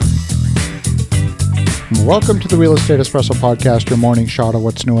Welcome to the Real Estate Espresso Podcast, your morning shot of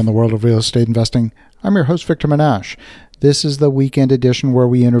what's new in the world of real estate investing. I'm your host, Victor Menashe. This is the weekend edition where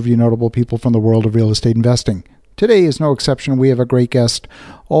we interview notable people from the world of real estate investing. Today is no exception. We have a great guest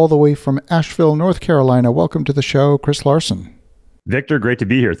all the way from Asheville, North Carolina. Welcome to the show, Chris Larsen. Victor, great to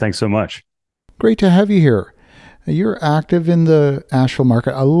be here. Thanks so much. Great to have you here. You're active in the Asheville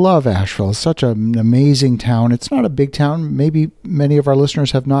market. I love Asheville. It's such an amazing town. It's not a big town. Maybe many of our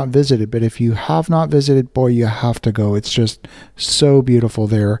listeners have not visited, but if you have not visited, boy, you have to go. It's just so beautiful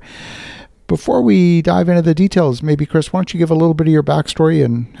there. Before we dive into the details, maybe, Chris, why don't you give a little bit of your backstory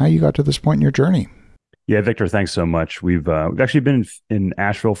and how you got to this point in your journey? Yeah, Victor, thanks so much. We've actually been in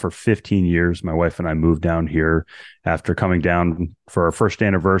Asheville for 15 years. My wife and I moved down here after coming down for our first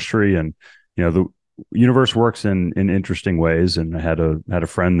anniversary, and the universe works in interesting ways. And I had a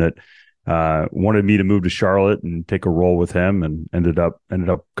friend that wanted me to move to Charlotte and take a role with him, and ended up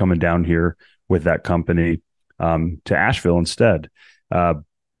coming down here with that company to Asheville instead.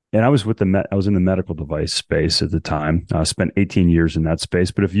 And I was I was in the medical device space at the time. I spent 18 years in that space.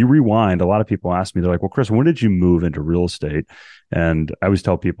 But if you rewind, a lot of people ask me, they're like, "Well, Chris, when did you move into real estate?" And I always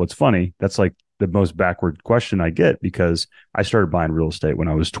tell people it's funny. That's like the most backward question I get, because I started buying real estate when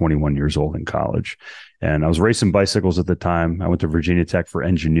I was 21 years old in college. And I was racing bicycles at the time. I went to Virginia Tech for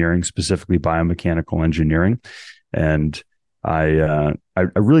engineering, specifically biomechanical engineering. And I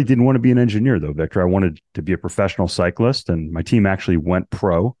really didn't want to be an engineer, though, Victor. I wanted to be a professional cyclist, and my team actually went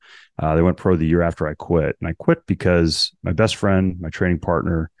pro. They went pro the year after I quit. And I quit because my best friend, my training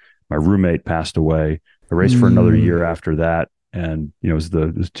partner, my roommate passed away. I raced for another year after that. And, it was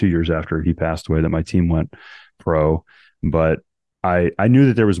 2 years after he passed away that my team went pro. But I knew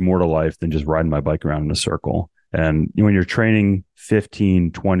that there was more to life than just riding my bike around in a circle. And when you're training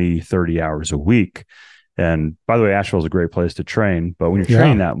 15, 20, 30 hours a week, and by the way, Asheville is a great place to train, but when you're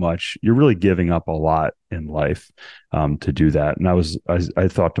training that much, you're really giving up a lot in life to do that. And I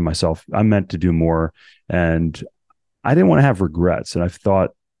thought to myself, I'm meant to do more, and I didn't want to have regrets. And I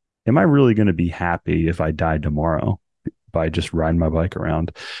thought, am I really going to be happy if I died tomorrow by just riding my bike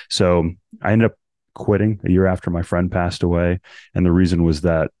around? So I ended up quitting a year after my friend passed away. And the reason was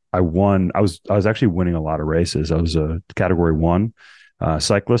that I was actually winning a lot of races. I was a category 1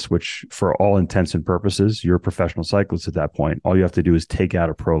 cyclist, which for all intents and purposes, you're a professional cyclist at that point. All you have to do is take out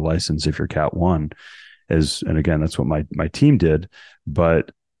a pro license if you're Cat 1. And again, that's what my team did.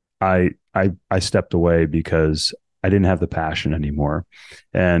 But I stepped away because I didn't have the passion anymore.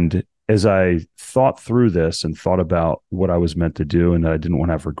 And as I thought through this and thought about what I was meant to do, and that I didn't want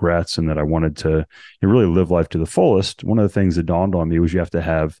to have regrets, and that I wanted to really live life to the fullest, one of the things that dawned on me was you have to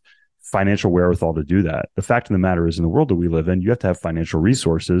have financial wherewithal to do that. The fact of the matter is, in the world that we live in, you have to have financial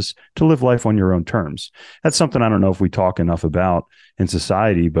resources to live life on your own terms. That's something I don't know if we talk enough about in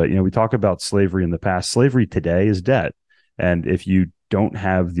society, but we talk about slavery in the past. Slavery today is debt. And if you don't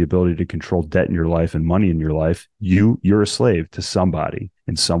have the ability to control debt in your life and money in your life, you're a slave to somebody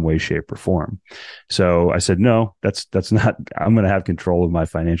in some way, shape, or form. So I said, no, that's not, I'm going to have control of my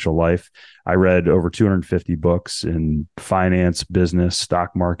financial life. I read over 250 books in finance, business,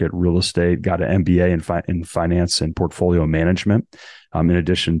 stock market, real estate, got an MBA in finance and portfolio management. In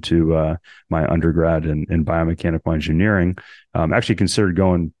addition to my undergrad in biomechanical engineering, actually considered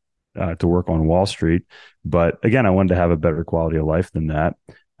going to work on Wall Street. But again, I wanted to have a better quality of life than that.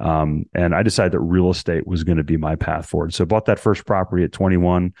 And I decided that real estate was going to be my path forward. So I bought that first property at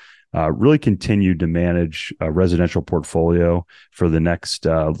 21, really continued to manage a residential portfolio for the next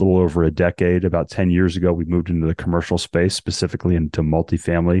little over a decade. About 10 years ago, we moved into the commercial space, specifically into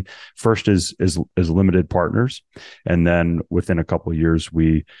multifamily, first as limited partners. And then within a couple of years,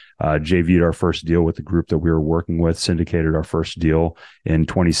 we JV'd our first deal with the group that we were working with, syndicated our first deal in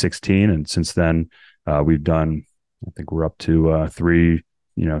 2016. And since then, we've done, I think we're up to 3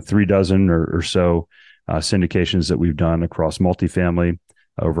 dozen or so syndications that we've done across multifamily,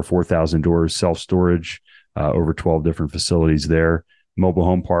 over 4,000 doors, self-storage, over 12 different facilities there, mobile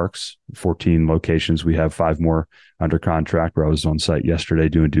home parks, 14 locations. We have 5 more under contract, where I was on site yesterday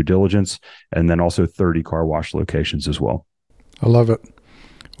doing due diligence, and then also 30 car wash locations as well. I love it.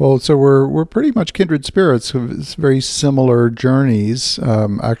 Well, so we're pretty much kindred spirits. It's very similar journeys. I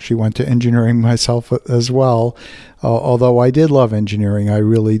actually went to engineering myself as well, although I did love engineering. I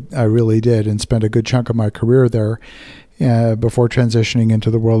really did, and spent a good chunk of my career there before transitioning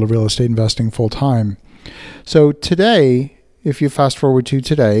into the world of real estate investing full time. So today, if you fast forward to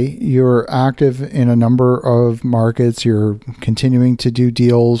today, you're active in a number of markets. You're continuing to do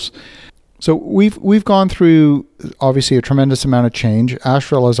deals. So we've gone through obviously a tremendous amount of change.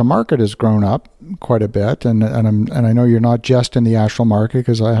 Asheville as a market has grown up quite a bit, and I know you're not just in the Asheville market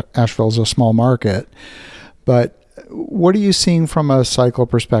because Asheville is a small market. But what are you seeing from a cycle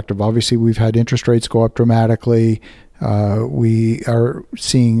perspective? Obviously, we've had interest rates go up dramatically. We are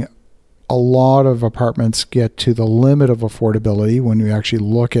seeing a lot of apartments get to the limit of affordability when you actually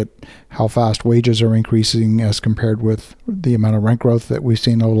look at how fast wages are increasing as compared with the amount of rent growth that we've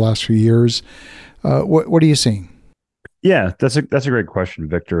seen over the last few years. What are you seeing? Yeah, that's a great question,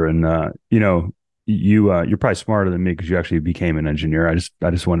 Victor. And you're probably smarter than me because you actually became an engineer. I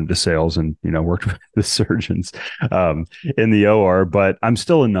just went into sales and worked with the surgeons in the OR, but I'm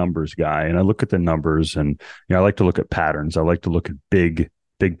still a numbers guy, and I look at the numbers, and I like to look at patterns. I like to look at big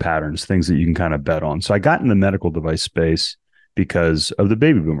patterns, things that you can kind of bet on. So I got in the medical device space because of the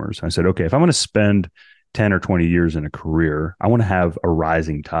baby boomers. I said, okay, if I'm going to spend 10 or 20 years in a career, I want to have a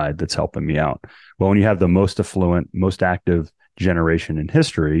rising tide that's helping me out. Well, when you have the most affluent, most active generation in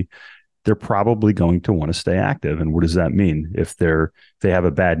history, they're probably going to want to stay active. And what does that mean? If they have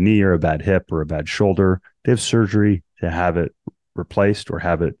a bad knee or a bad hip or a bad shoulder, they have surgery to have it replaced or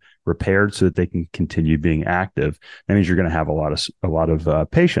have it repaired so that they can continue being active. That means you're going to have a lot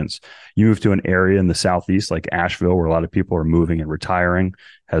of patients. You move to an area in the southeast like Asheville, where a lot of people are moving and retiring,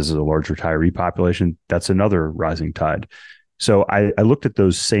 has a large retiree population. That's another rising tide. So I looked at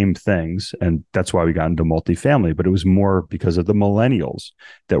those same things, and that's why we got into multifamily, but it was more because of the millennials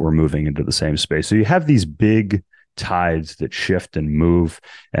that were moving into the same space. So you have these big tides that shift and move.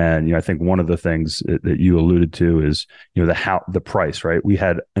 And I think one of the things that you alluded to is the price, right? We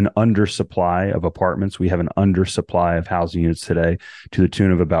had an undersupply of apartments. We have an undersupply of housing units today to the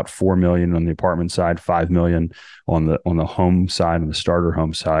tune of about 4 million on the apartment side, 5 million on the home side, on the starter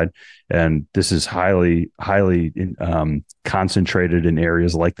home side. And this is highly concentrated in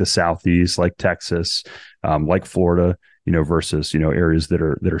areas like the Southeast, like Texas, like Florida, versus areas that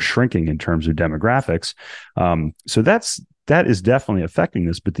are shrinking in terms of demographics. So that is definitely affecting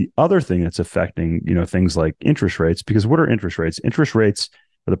this. But the other thing that's affecting things like interest rates, because what are interest rates? Interest rates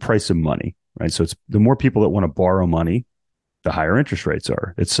are the price of money, right? So it's the more people that want to borrow money, the higher interest rates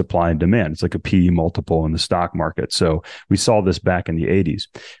are. It's supply and demand. It's like a PE multiple in the stock market. So we saw this back in the 80s.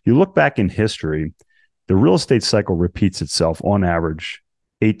 If you look back in history, the real estate cycle repeats itself on average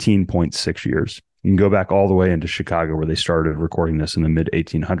 18.6 years. You can go back all the way into Chicago, where they started recording this in the mid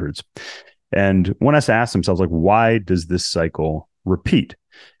 1800s. And one has to ask themselves, like, why does this cycle repeat?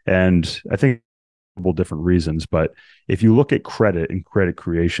 And I think multiple different reasons. But if you look at credit and credit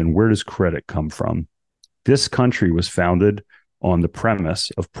creation, where does credit come from? This country was founded on the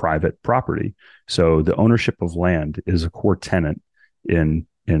premise of private property. So the ownership of land is a core tenet in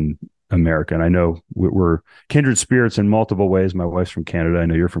America. And I know we're kindred spirits in multiple ways. My wife's from Canada. I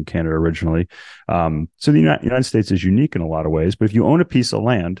know you're from Canada originally. So the United States is unique in a lot of ways. But if you own a piece of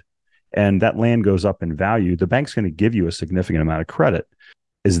land and that land goes up in value, the bank's going to give you a significant amount of credit.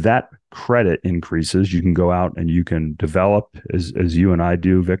 As that credit increases, you can go out and you can develop, as you and I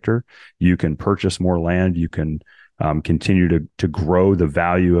do, Victor. You can purchase more land. You can continue to grow the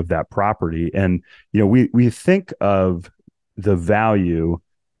value of that property. And we think of the value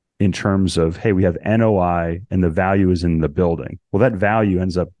in terms of, hey, we have NOI and the value is in the building. Well, that value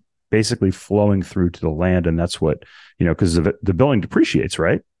ends up basically flowing through to the land, and that's what because the building depreciates,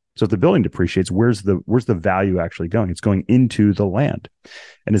 right? So if the building depreciates, where's the value actually going? It's going into the land.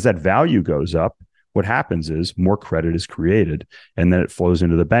 And as that value goes up, what happens is more credit is created, and then it flows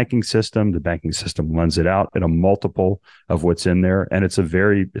into the banking system. The banking system lends it out at a multiple of what's in there. And it's a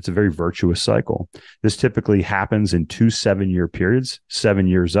very virtuous cycle. This typically happens in 2 7-year periods, 7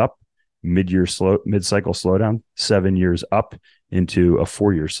 years up, mid-cycle slowdown, 7 years up into a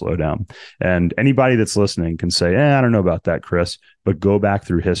 4-year slowdown. And anybody that's listening can say, I don't know about that, Chris, but go back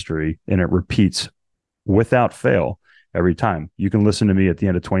through history and it repeats without fail every time. You can listen to me at the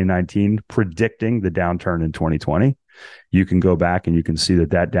end of 2019 predicting the downturn in 2020. You can go back and you can see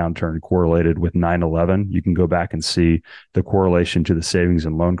that downturn correlated with 9/11. You can go back and see the correlation to the savings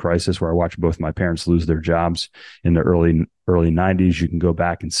and loan crisis, where I watched both my parents lose their jobs in the early 90s. You can go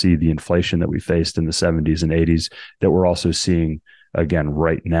back and see the inflation that we faced in the 70s and 80s that we're also seeing again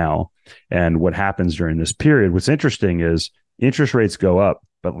right now. And what happens during this period, what's interesting is interest rates go up,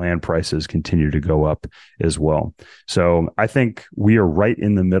 but land prices continue to go up as well. So I think we are right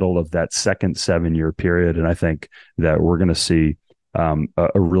in the middle of that second 7-year period. And I think that we're going to see a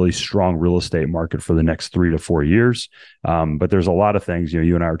really strong real estate market for the next 3 to 4 years. But there's a lot of things,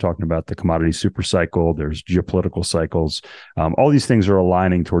 you and I were talking about the commodity super cycle. There's geopolitical cycles. All these things are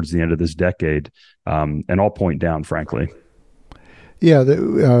aligning towards the end of this decade and all point down, frankly. Yeah,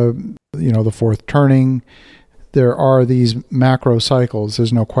 the fourth turning. There are these macro cycles,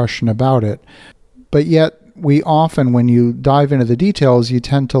 there's no question about it. But yet, we often, when you dive into the details, you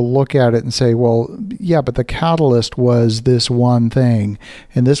tend to look at it and say, well, yeah, but the catalyst was this one thing.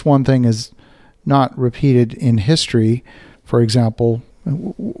 And this one thing is not repeated in history. For example,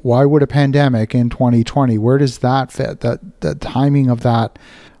 why would a pandemic in 2020, where does that fit? That timing of that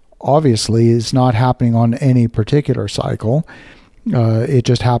obviously is not happening on any particular cycle. It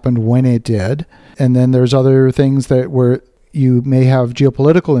just happened when it did. And then there's other things that where you may have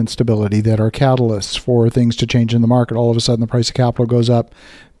geopolitical instability that are catalysts for things to change in the market. All of a sudden, the price of capital goes up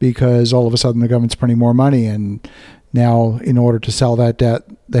because all of a sudden the government's printing more money. And now, in order to sell that debt,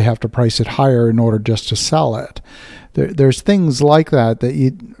 they have to price it higher in order just to sell it. There's things like that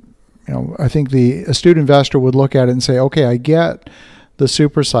I think the astute investor would look at it and say, okay, I get the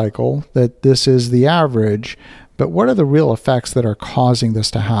super cycle, that this is the average, but what are the real effects that are causing this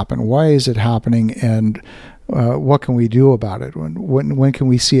to happen? Why is it happening? And what can we do about it? When can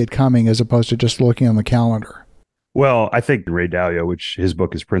we see it coming, as opposed to just looking on the calendar? Well, I think Ray Dalio, which his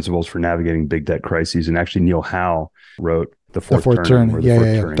book is Principles for Navigating Big Debt Crises, and actually Neil Howe wrote The Fourth Turning, where the fourth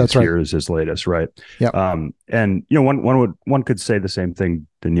turning That's is right. here is his latest, right? Yeah. And one could say the same thing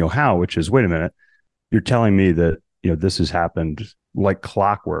to Neil Howe, which is, wait a minute, you're telling me that this has happened like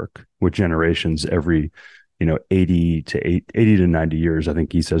clockwork with generations every 80 to 90 years. I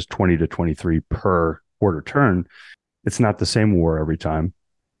think he says 20 to 23 per quarter turn. It's not the same war every time.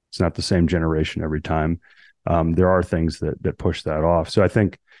 It's not the same generation every time. There are things that push that off. So I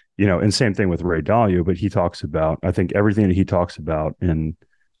think, and same thing with Ray Dalio, but he talks about, I think everything that he talks about in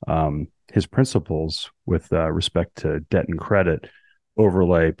his principles with respect to debt and credit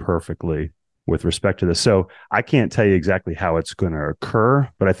overlay perfectly with respect to this. So I can't tell you exactly how it's going to occur,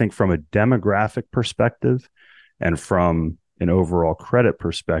 but I think from a demographic perspective and from an overall credit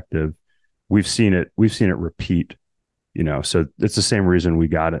perspective, we've seen it repeat. So it's the same reason we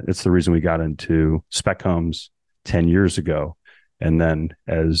got it. It's the reason we got into spec homes 10 years ago. And then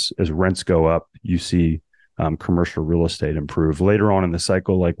as rents go up, you see commercial real estate improve. Later on in the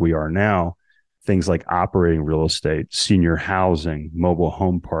cycle, like we are now, things like operating real estate, senior housing, mobile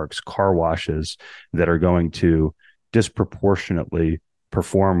home parks, car washes that are going to disproportionately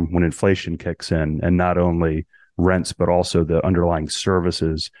perform when inflation kicks in, and not only rents, but also the underlying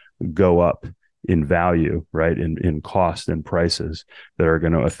services go up in value, right? In cost and prices that are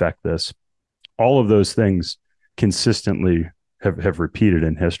going to affect this. All of those things consistently have repeated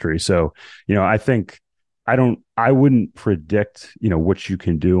in history. So, I think I wouldn't predict, what you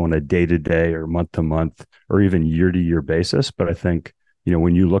can do on a day-to-day or month-to-month or even year-to-year basis. But I think,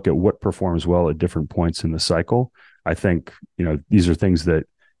 when you look at what performs well at different points in the cycle, I think, these are things that,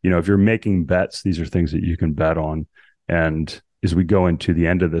 if you're making bets, these are things that you can bet on. And as we go into the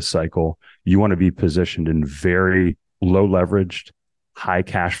end of this cycle, you want to be positioned in very low leveraged, high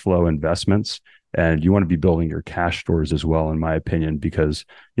cash flow investments. And you want to be building your cash stores as well, in my opinion, because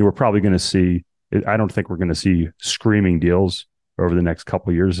we're probably going to see, I don't think we're going to see screaming deals over the next couple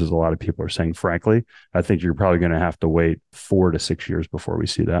of years, as a lot of people are saying, frankly. I think you're probably going to have to wait 4 to 6 years before we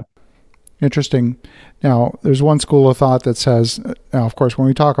see that. Interesting. Now, there's one school of thought that says, now, of course, when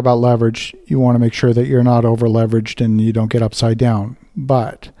we talk about leverage, you want to make sure that you're not over leveraged and you don't get upside down.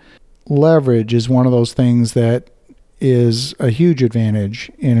 But leverage is one of those things that is a huge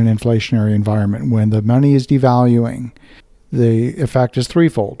advantage in an inflationary environment. When the money is devaluing, the effect is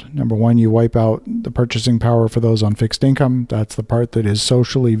threefold. Number one, you wipe out the purchasing power for those on fixed income. That's the part that is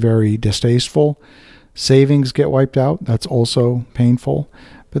socially very distasteful. Savings get wiped out. That's also painful.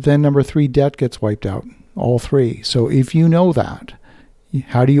 But then number three, debt gets wiped out. All three. So if you know that,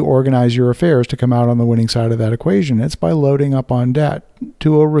 how do you organize your affairs to come out on the winning side of that equation? It's by loading up on debt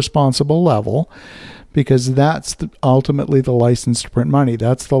to a responsible level, because that's ultimately the license to print money.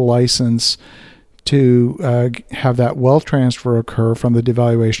 That's the license to have that wealth transfer occur from the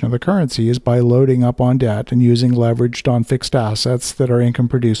devaluation of the currency, is by loading up on debt and using leveraged on fixed assets that are income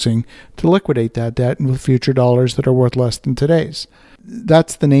producing to liquidate that debt with future dollars that are worth less than today's.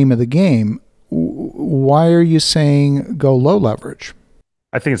 That's the name of the game. Why are you saying go low leverage?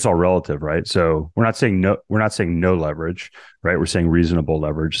 I think it's all relative, right? So we're not saying no leverage, right? We're saying reasonable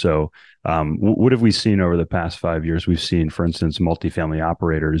leverage. So what have we seen over the past 5 years? We've seen, for instance, multifamily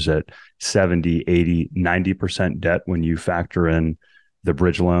operators at 70, 80, 90% debt when you factor in the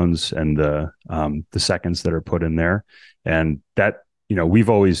bridge loans and the seconds that are put in there. And that, we've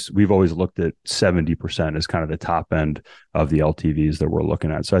always looked at 70% as kind of the top end of the LTVs that we're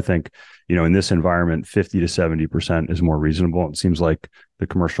looking at. So I think, in this environment, 50 to 70% is more reasonable. It seems like the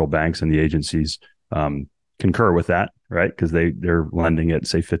commercial banks and the agencies can concur with that, right? Because they're lending at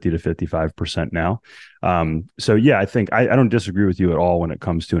say 50 to 55% now. So yeah, I don't disagree with you at all when it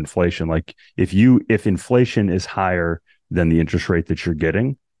comes to inflation. Like if inflation is higher than the interest rate that you're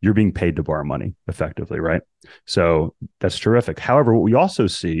getting, you're being paid to borrow money effectively, right? So that's terrific. However, what we also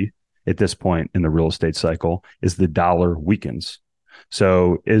see at this point in the real estate cycle is the dollar weakens.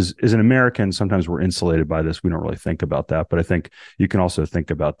 So as an American, sometimes we're insulated by this. We don't really think about that, but I think you can also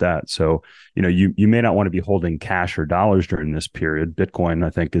think about that. So, you may not want to be holding cash or dollars during this period. Bitcoin, I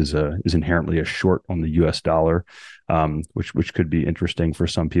think, is inherently a short on the US dollar, which could be interesting for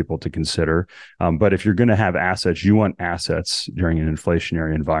some people to consider. But if you're going to have assets, you want assets during an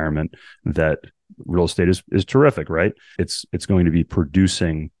inflationary environment. That real estate is terrific, right? It's going to be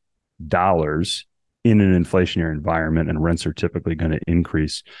producing dollars in an inflationary environment, and rents are typically going to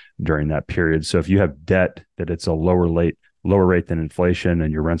increase during that period. So if you have debt that it's a lower rate than inflation,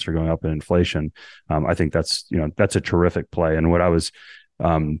 and your rents are going up in inflation, I think that's a terrific play. And what I was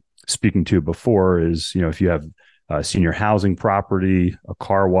speaking to before is, if you have senior housing property, a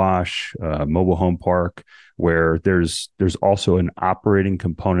car wash, a mobile home park, where there's also an operating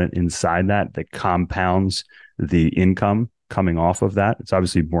component inside that compounds the income coming off of that. It's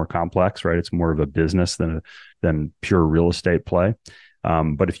obviously more complex, right? It's more of a business than pure real estate play.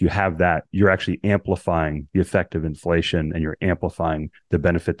 But if you have that, you're actually amplifying the effect of inflation, and you're amplifying the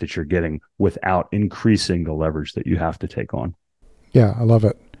benefit that you're getting without increasing the leverage that you have to take on. Yeah, I love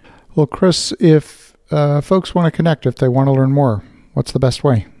it. Well, Chris, if folks want to connect, if they want to learn more, what's the best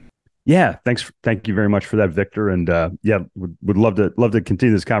way? Yeah, thank you very much for that, Victor. And would love to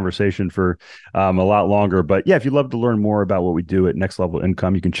continue this conversation for a lot longer. But yeah, if you'd love to learn more about what we do at Next Level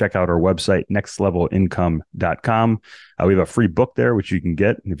Income, you can check out our website, nextlevelincome.com. We have a free book there, which you can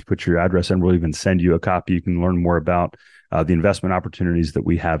get. And if you put your address in, we'll even send you a copy. You can learn more about the investment opportunities that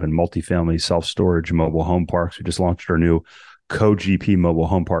we have in multifamily, self-storage, mobile home parks. We just launched our new Co-GP mobile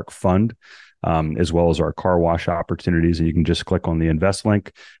home park fund, as well as our car wash opportunities. And you can just click on the invest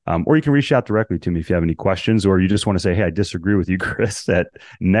link, or you can reach out directly to me if you have any questions, or you just want to say, hey, I disagree with you, Chris, at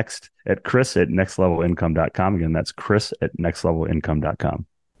nextlevelincome.com. Again, that's Chris at nextlevelincome.com.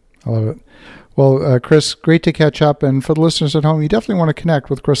 I love it. Well, Chris, great to catch up. And for the listeners at home, you definitely want to connect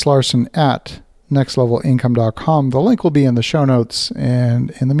with Chris Larsen at nextlevelincome.com. The link will be in the show notes.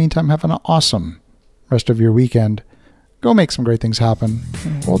 And in the meantime, have an awesome rest of your weekend. Go make some great things happen.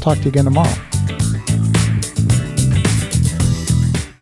 We'll talk to you again tomorrow.